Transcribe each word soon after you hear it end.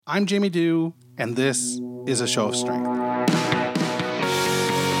I'm Jamie Dew, and this is A Show of Strength.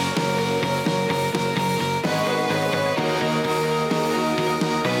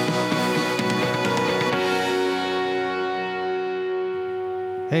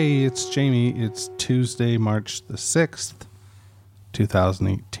 Hey, it's Jamie. It's Tuesday, March the 6th,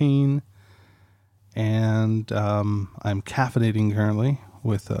 2018, and I'm caffeinating currently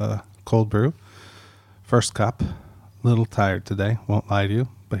with a cold brew. First cup. A little tired today, won't lie to you,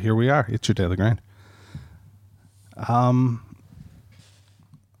 but here we are. It's your daily grind. I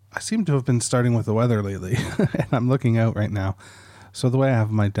seem to have been starting with the weather lately, and I'm looking out right now. So the way I have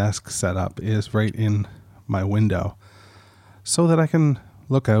my desk set up is right in my window so that I can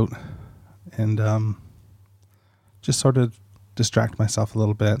look out and just sort of distract myself a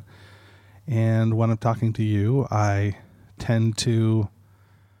little bit. And when I'm talking to you, I tend to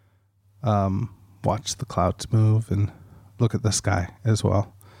watch the clouds move and look at the sky as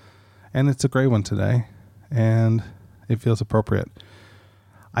well. And it's a gray one today, and it feels appropriate.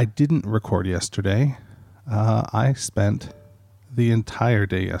 I didn't record yesterday. I spent the entire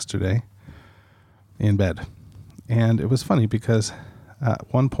day yesterday in bed. And it was funny because at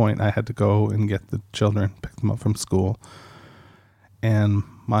one point I had to go and get the children, pick them up from school. And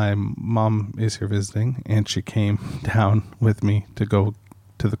my mom is here visiting, and she came down with me to go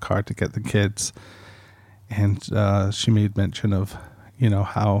to the car to get the kids. And she made mention of,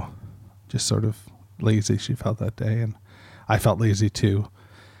 how just sort of lazy she felt that day. And I felt lazy too.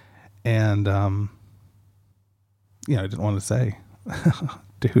 And, I didn't want to say,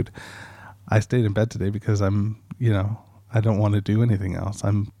 dude, I stayed in bed today because I'm, I don't want to do anything else.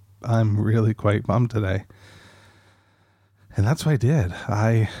 I'm really quite bummed today. And that's what I did.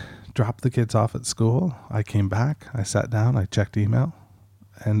 I dropped the kids off at school. I came back. I sat down. I checked email.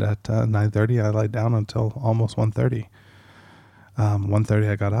 And at 9:30, I laid down until almost 1:30. 1:30,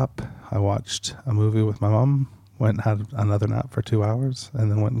 I got up. I watched a movie with my mom. Went and had another nap for 2 hours.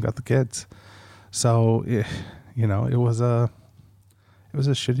 And then went and got the kids. So, it was a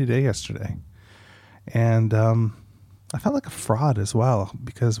shitty day yesterday. And I felt like a fraud as well,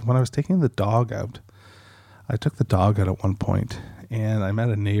 because when I was taking the dog out, I took the dog out at one point, and I met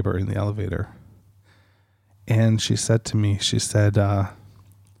a neighbor in the elevator. And she said to me,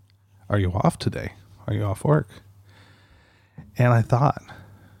 are you off today? Are you off work? And I thought,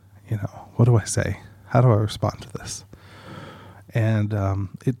 what do I say? How do I respond to this? And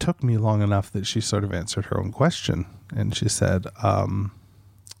it took me long enough that she sort of answered her own question. And she said, or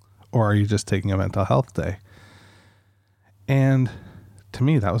are you just taking a mental health day? And to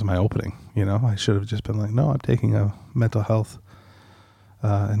me, that was my opening. I should have just been like, no, I'm taking a mental health,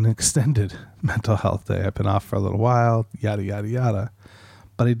 an extended mental health day. I've been off for a little while, yada, yada, yada.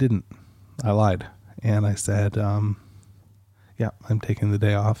 But I didn't. I lied. And I said, yeah, I'm taking the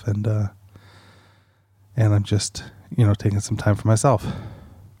day off, and I'm just, taking some time for myself.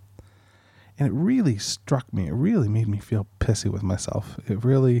 And it really struck me. It really made me feel pissy with myself. It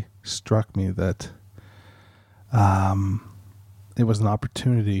really struck me that it was an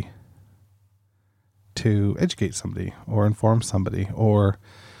opportunity to educate somebody or inform somebody or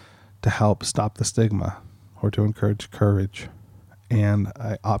to help stop the stigma or to encourage courage. And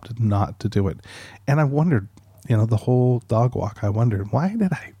I opted not to do it. And I wondered, the whole dog walk, I wondered, why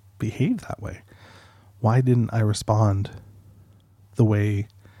did I behave that way? Why didn't I respond the way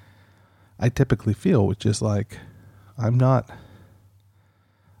I typically feel, which is like, I'm not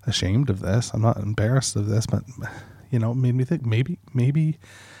ashamed of this. I'm not embarrassed of this, but, it made me think maybe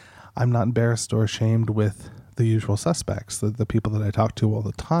I'm not embarrassed or ashamed with the usual suspects, the people that I talk to all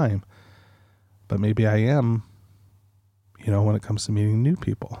the time, but maybe I am, when it comes to meeting new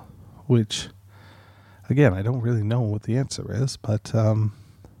people, which, again, I don't really know what the answer is, but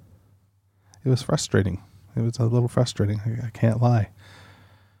it was frustrating. It was a little frustrating. I can't lie.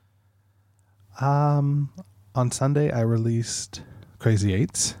 On Sunday, I released Crazy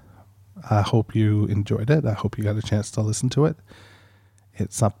Eights. I hope you enjoyed it. I hope you got a chance to listen to it.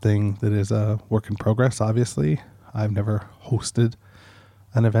 It's something that is a work in progress, obviously. I've never hosted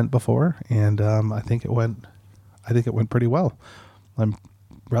an event before, and I think it went pretty well. I'm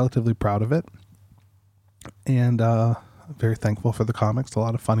relatively proud of it, and very thankful for the comics. A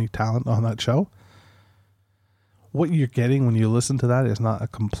lot of funny talent on that show. What you're getting when you listen to that is not a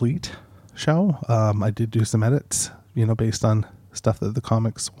complete show. I did do some edits, based on stuff that the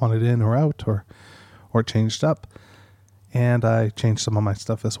comics wanted in or out or changed up, and I changed some of my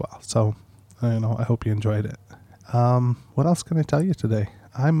stuff as well. So, I hope you enjoyed it. What else can I tell you today?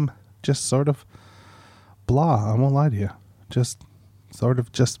 I'm just sort of blah. I won't lie to you. Just sort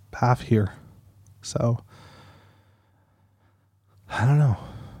of just half here. So, I don't know.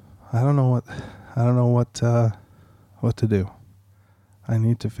 I don't know what to do. I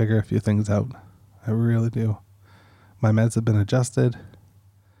need to figure a few things out. I really do. My meds have been adjusted.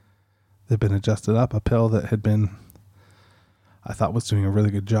 They've been adjusted up. A pill that had been, I thought was doing a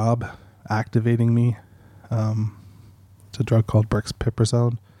really good job activating me. It's a drug called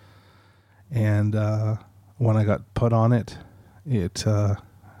brexpiprazole. And when I got put on it,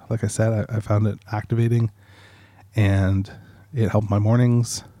 like I said, I found it activating, and it helped my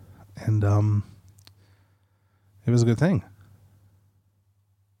mornings, and it was a good thing.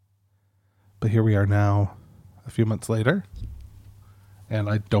 But here we are now, a few months later, and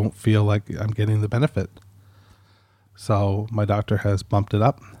I don't feel like I'm getting the benefit. So my doctor has bumped it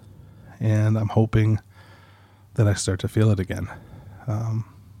up, and I'm hoping that I start to feel it again. I'm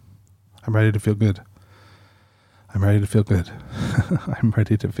ready to feel good. I'm ready to feel good. I'm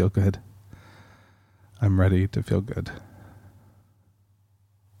ready to feel good. I'm ready to feel good.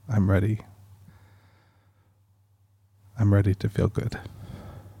 I'm ready. I'm ready to feel good.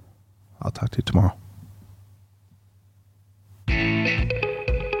 I'll talk to you tomorrow.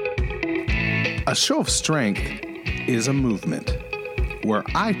 A Show of Strength is a movement where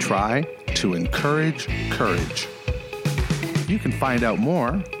I try to encourage courage. You can find out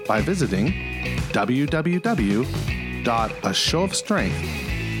more by visiting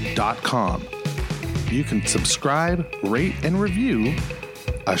www.ashowofstrength.com. You can subscribe, rate, and review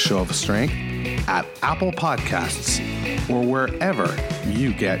A Show of Strength at Apple Podcasts or wherever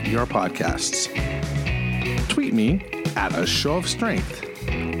you get your podcasts. Tweet me at A Show of Strength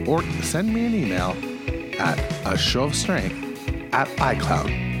or send me an email at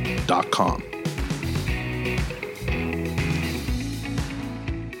ashowofstrength@icloud.com.